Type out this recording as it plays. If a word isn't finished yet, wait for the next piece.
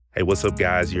Hey, what's up,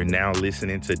 guys? You're now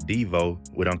listening to Devo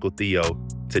with Uncle Theo.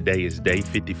 Today is day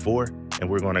 54, and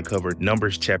we're going to cover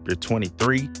Numbers chapter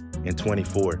 23 and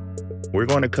 24. We're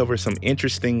going to cover some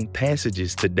interesting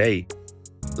passages today.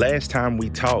 Last time we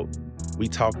talked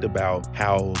about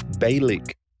how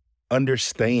Balak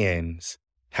understands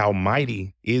how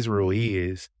mighty Israel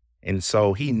is. And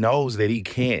so he knows that he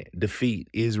can't defeat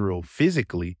Israel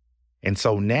physically. And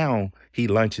so now he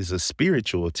launches a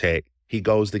spiritual attack. He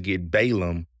goes to get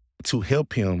Balaam to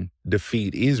help him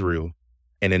defeat Israel.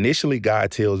 And initially,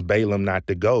 God tells Balaam not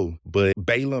to go, but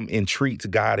Balaam entreats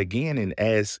God again and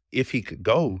asks if he could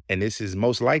go. And this is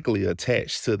most likely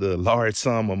attached to the large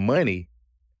sum of money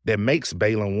that makes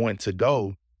Balaam want to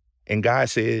go. And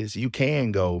God says, you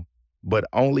can go, but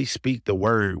only speak the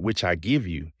word which I give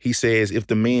you. He says, if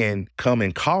the men come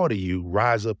and call to you,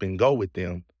 rise up and go with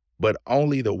them, but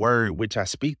only the word which I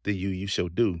speak to you, you shall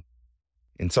do.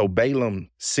 And so Balaam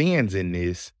sins in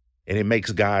this, and it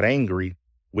makes God angry,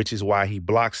 which is why he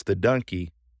blocks the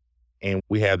donkey. And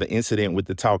we have the incident with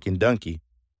the talking donkey.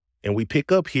 And we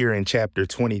pick up here in chapter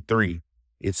 23.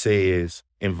 It says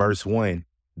in verse 1,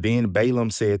 then Balaam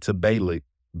said to Balak,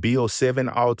 build 7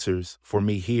 altars for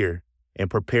me here, and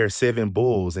prepare 7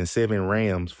 bulls and 7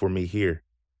 rams for me here.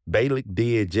 Balak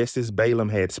did just as Balaam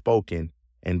had spoken,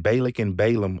 and Balak and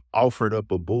Balaam offered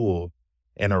up a bull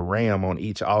and a ram on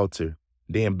each altar.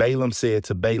 Then Balaam said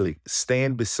to Balak,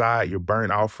 stand beside your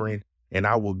burnt offering, and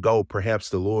I will go. Perhaps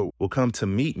the Lord will come to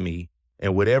meet me,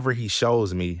 and whatever he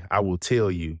shows me, I will tell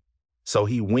you. So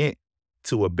he went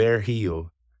to a bare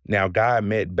hill. Now God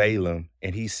met Balaam,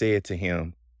 and he said to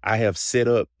him, I have set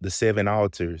up the 7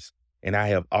 altars, and I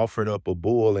have offered up a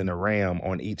bull and a ram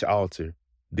on each altar.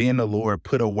 Then the Lord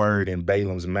put a word in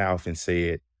Balaam's mouth and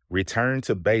said, return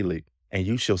to Balak, and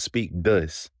you shall speak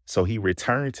thus. So he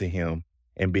returned to him,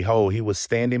 and behold, he was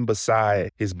standing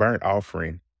beside his burnt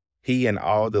offering, he and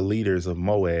all the leaders of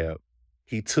Moab.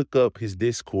 He took up his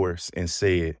discourse and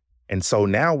said, and so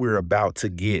now we're about to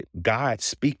get God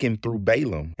speaking through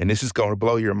Balaam, and this is going to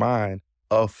blow your mind,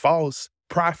 a false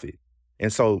prophet.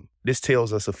 And so this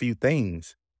tells us a few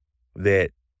things,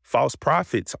 that false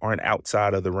prophets aren't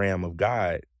outside of the realm of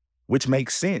God, which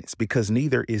makes sense because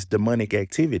neither is demonic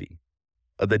activity.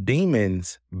 The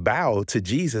demons bow to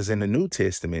Jesus in the New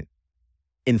Testament.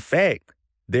 In fact,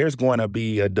 there's going to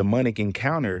be a demonic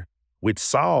encounter with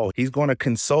Saul. He's going to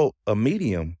consult a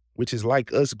medium, which is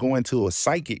like us going to a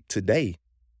psychic today.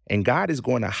 And God is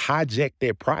going to hijack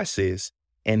that process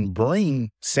and bring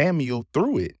Samuel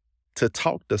through it to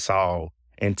talk to Saul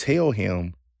and tell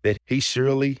him that he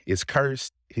surely is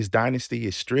cursed, his dynasty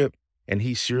is stripped, and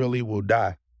he surely will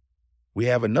die. We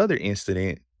have another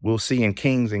incident we'll see in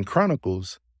Kings and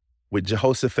Chronicles with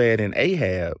Jehoshaphat and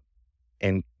Ahab.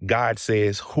 And God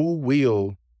says, who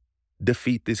will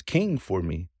defeat this king for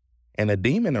me? And a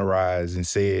demon arises and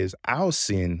says, I'll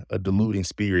send a deluding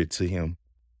spirit to him.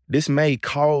 This may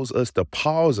cause us to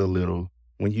pause a little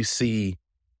when you see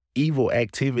evil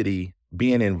activity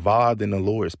being involved in the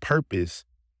Lord's purpose.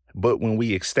 But when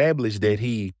we establish that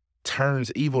he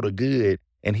turns evil to good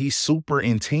and he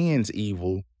superintends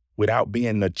evil without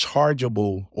being the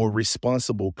chargeable or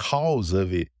responsible cause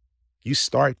of it, you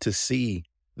start to see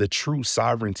the true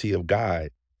sovereignty of God.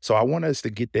 So I want us to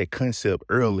get that concept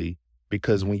early,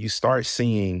 because when you start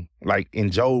seeing, like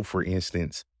in Job, for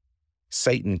instance,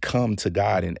 Satan come to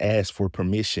God and ask for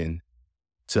permission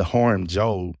to harm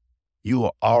Job, you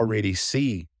will already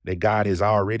see that God has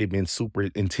already been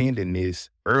superintending this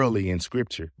early in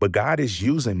scripture. But God is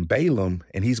using Balaam,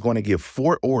 and he's going to give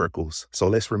 4 oracles. So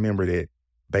let's remember that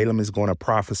Balaam is going to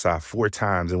prophesy 4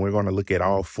 times, and we're going to look at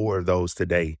all 4 of those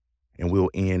today, and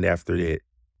we'll end after that.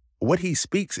 What he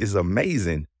speaks is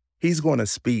amazing. He's going to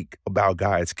speak about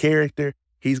God's character.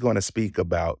 He's going to speak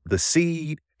about the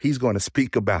seed. He's going to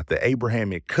speak about the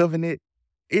Abrahamic covenant.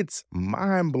 It's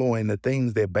mind-blowing, the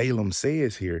things that Balaam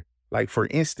says here. Like, for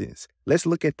instance, let's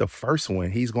look at the first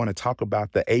one. He's going to talk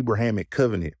about the Abrahamic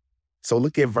covenant. So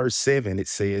look at verse 7. It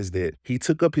says that he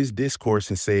took up his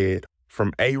discourse and said,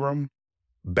 from Aram,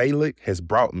 Balak has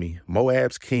brought me,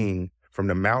 Moab's king, from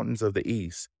the mountains of the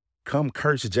east. Come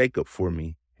curse Jacob for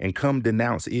me, and come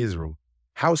denounce Israel.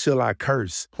 How shall I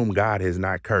curse whom God has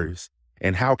not cursed?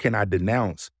 And how can I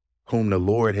denounce whom the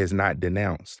Lord has not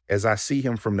denounced? As I see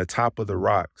him from the top of the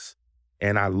rocks,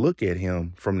 and I look at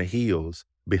him from the hills,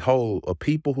 behold, a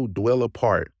people who dwell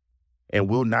apart and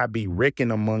will not be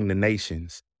reckoned among the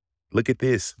nations. Look at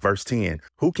this, verse 10.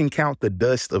 Who can count the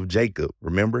dust of Jacob?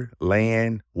 Remember,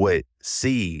 land, what?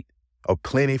 Seed, a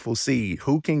plentiful seed.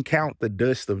 Who can count the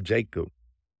dust of Jacob?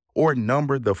 Or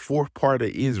number the 4th part of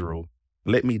Israel?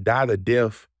 Let me die the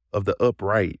death of the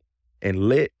upright, and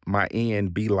let my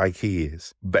end be like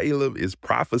his. Balaam is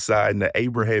prophesying the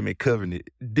Abrahamic covenant.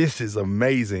 This is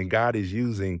amazing. God is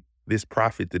using this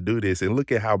prophet to do this. And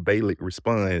look at how Balak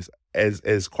responds,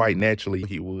 as quite naturally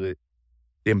he would.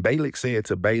 Then Balak said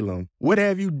to Balaam, "What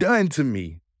have you done to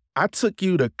me? I took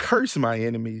you to curse my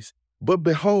enemies, but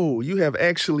behold, you have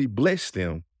actually blessed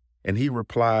them." And he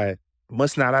replied,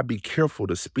 "Must not I be careful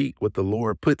to speak what the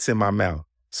Lord puts in my mouth?"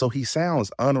 So he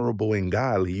sounds honorable and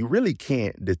godly. You really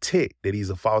can't detect that he's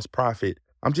a false prophet.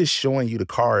 I'm just showing you the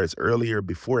cards earlier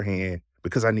beforehand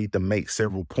because I need to make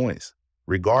several points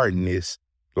regarding this.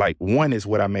 Like, one is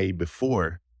what I made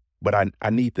before, but I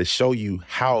need to show you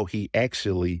how he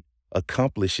actually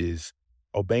accomplishes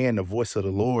obeying the voice of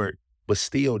the Lord, but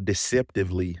still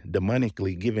deceptively,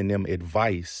 demonically giving them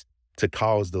advice to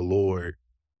cause the Lord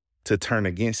to turn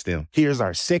against them. Here's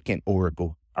our second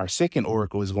oracle. Our second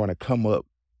oracle is going to come up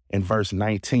in verse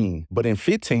 19. But in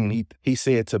 15, he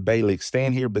said to Balak,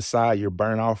 "Stand here beside your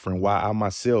burnt offering while I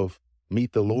myself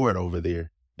meet the Lord over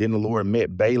there." Then the Lord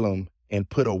met Balaam and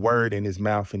put a word in his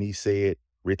mouth, and he said,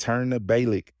 "Return to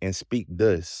Balak and speak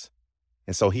thus."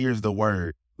 And so here's the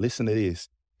word. Listen to this.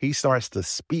 He starts to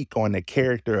speak on the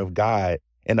character of God.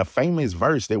 And a famous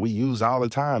verse that we use all the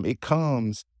time, it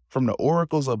comes from the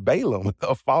oracles of Balaam.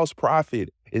 A false prophet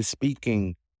is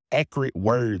speaking accurate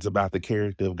words about the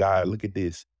character of God. Look at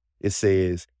this. It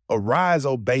says, "Arise,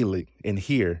 O Balak, and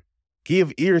hear.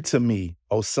 Give ear to me,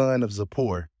 O son of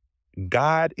Zippor.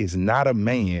 God is not a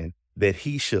man that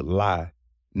he should lie,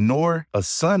 nor a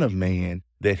son of man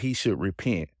that he should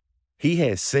repent. He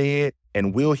has said,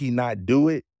 and will he not do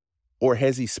it? Or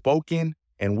has he spoken,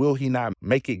 and will he not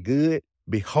make it good?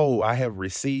 Behold, I have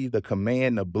received the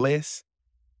command to bless.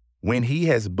 When he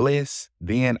has blessed,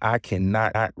 then I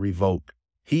cannot revoke.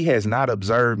 He has not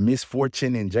observed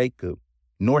misfortune in Jacob,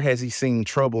 nor has he seen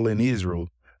trouble in Israel.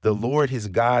 The Lord his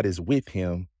God is with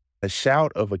him. A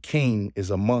shout of a king is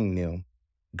among them.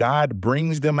 God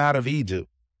brings them out of Egypt."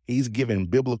 He's giving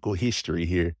biblical history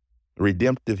here,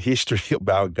 redemptive history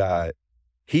about God.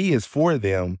 "He is for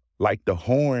them like the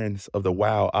horns of the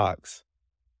wild ox.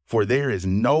 For there is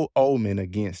no omen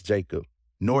against Jacob,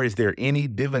 nor is there any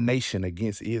divination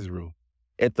against Israel.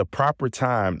 At the proper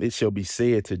time it shall be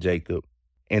said to Jacob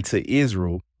and to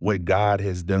Israel what God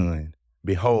has done.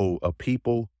 Behold, a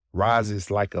people rises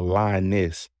like a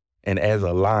lioness, and as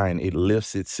a lion it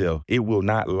lifts itself. It will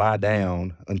not lie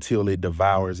down until it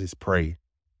devours its prey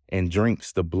and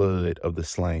drinks the blood of the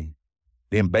slain."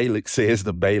 Then Balak says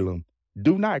to Balaam,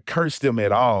 "Do not curse them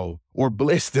at all or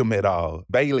bless them at all."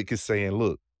 Balak is saying,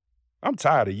 "Look, I'm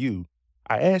tired of you.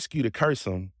 I ask you to curse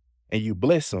them and you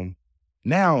bless them.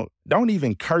 Now, don't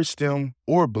even curse them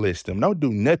or bless them. Don't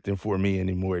do nothing for me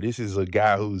anymore." This is a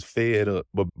guy who's fed up.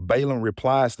 But Balaam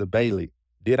replies to Balak,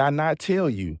 "Did I not tell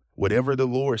you, whatever the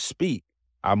Lord speak,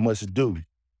 I must do?"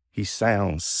 He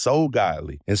sounds so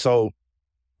godly. And so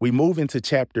we move into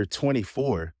chapter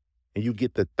 24, and you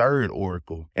get the third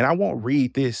oracle. And I won't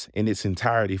read this in its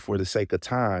entirety for the sake of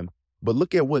time, but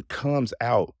look at what comes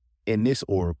out in this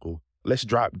oracle. Let's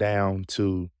drop down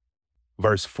to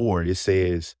verse 4. It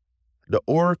says, "The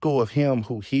oracle of him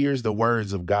who hears the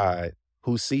words of God,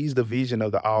 who sees the vision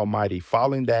of the Almighty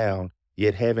falling down,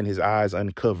 yet having his eyes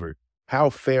uncovered.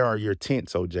 How fair are your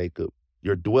tents, O Jacob,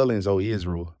 your dwellings, O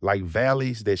Israel, like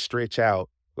valleys that stretch out,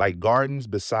 like gardens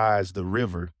beside the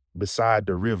river,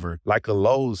 like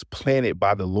aloes planted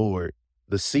by the Lord,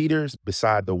 the cedars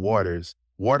beside the waters.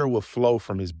 Water will flow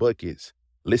from his buckets."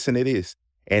 Listen to this.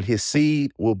 "And his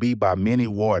seed will be by many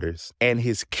waters, and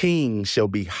his king shall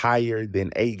be higher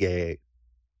than Agag,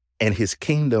 and his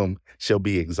kingdom shall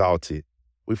be exalted."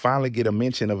 We finally get a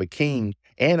mention of a king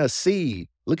and a seed.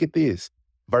 Look at this.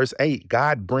 Verse 8,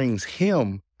 God brings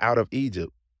him out of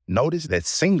Egypt. Notice that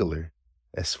singular.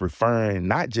 That's referring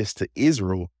not just to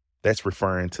Israel, that's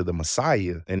referring to the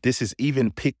Messiah. And this is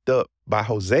even picked up by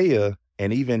Hosea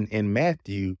and even in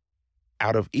Matthew.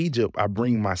 Out of Egypt, I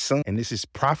bring my son. And this is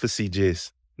prophecy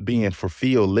just being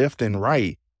fulfilled left and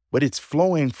right, but it's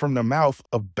flowing from the mouth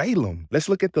of Balaam. Let's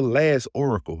look at the last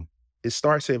oracle. It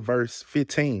starts at verse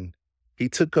 15. He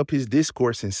took up his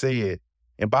discourse and said,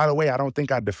 and by the way, I don't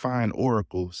think I define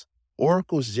oracles.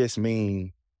 Oracles just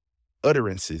mean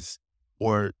utterances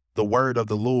or the word of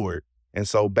the Lord. And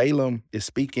so Balaam is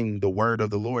speaking the word of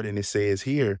the Lord. And it says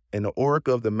here, "And the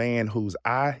oracle of the man whose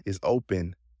eye is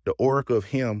open, the oracle of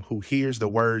him who hears the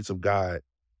words of God,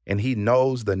 and he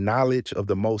knows the knowledge of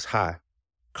the Most High,"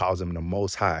 calls him the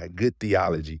Most High, good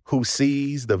theology, "who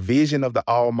sees the vision of the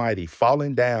Almighty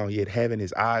falling down, yet having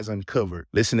his eyes uncovered."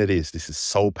 Listen to this. This is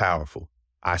so powerful.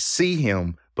 "I see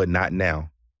him, but not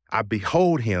now. I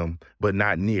behold him, but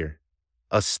not near.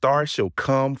 A star shall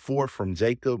come forth from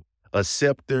Jacob, a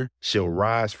scepter shall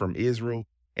rise from Israel,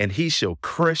 and he shall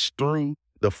crush through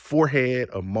the forehead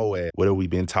of Moab. What have we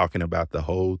been talking about the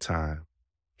whole time?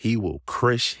 He will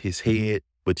crush his head,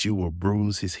 but you will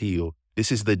bruise his heel.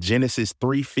 This is the Genesis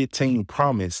 3:15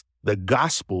 promise, the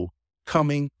gospel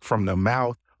coming from the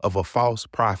mouth of a false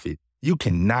prophet. You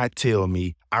cannot tell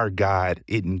me our God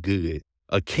isn't good.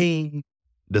 A king,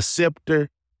 the scepter,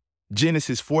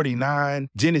 Genesis 49,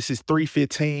 Genesis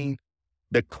 3:15.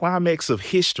 The climax of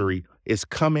history is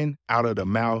coming out of the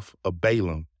mouth of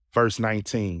Balaam. Verse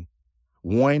 19,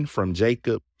 one from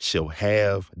Jacob shall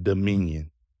have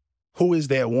dominion. Who is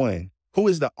that one? Who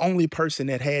is the only person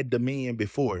that had dominion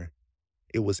before?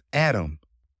 It was Adam.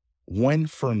 One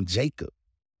from Jacob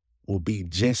will be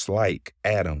just like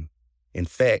Adam. In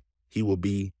fact, he will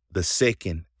be the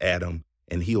second Adam,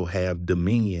 and he'll have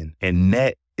dominion. And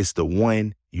that is the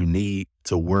one you need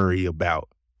to worry about,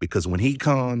 because when he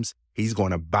comes, he's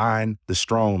going to bind the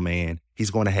strong man.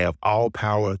 He's going to have all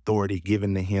power, authority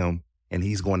given to him, and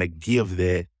he's going to give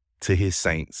that to his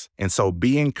saints. And so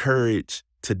be encouraged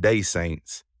today,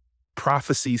 saints.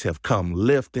 Prophecies have come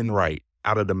left and right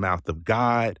out of the mouth of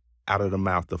God, out of the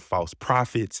mouth of false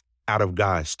prophets, out of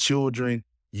God's children.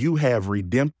 You have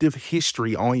redemptive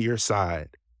history on your side.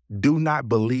 Do not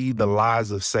believe the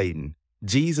lies of Satan.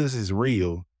 Jesus is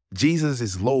real. Jesus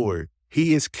is Lord.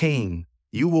 He is King.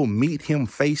 You will meet him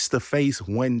face to face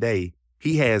one day.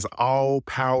 He has all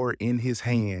power in his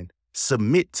hand.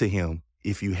 Submit to him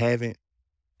if you haven't.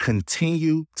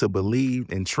 Continue to believe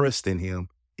and trust in him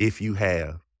if you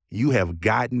have. You have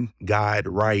gotten God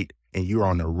right, and you're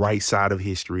on the right side of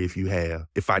history if you have.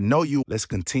 If I know you, let's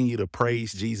continue to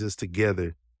praise Jesus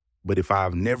together. But if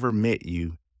I've never met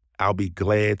you, I'll be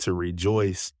glad to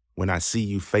rejoice when I see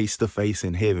you face to face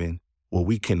in heaven, where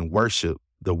we can worship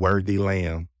the worthy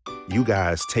Lamb. You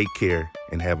guys take care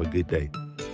and have a good day.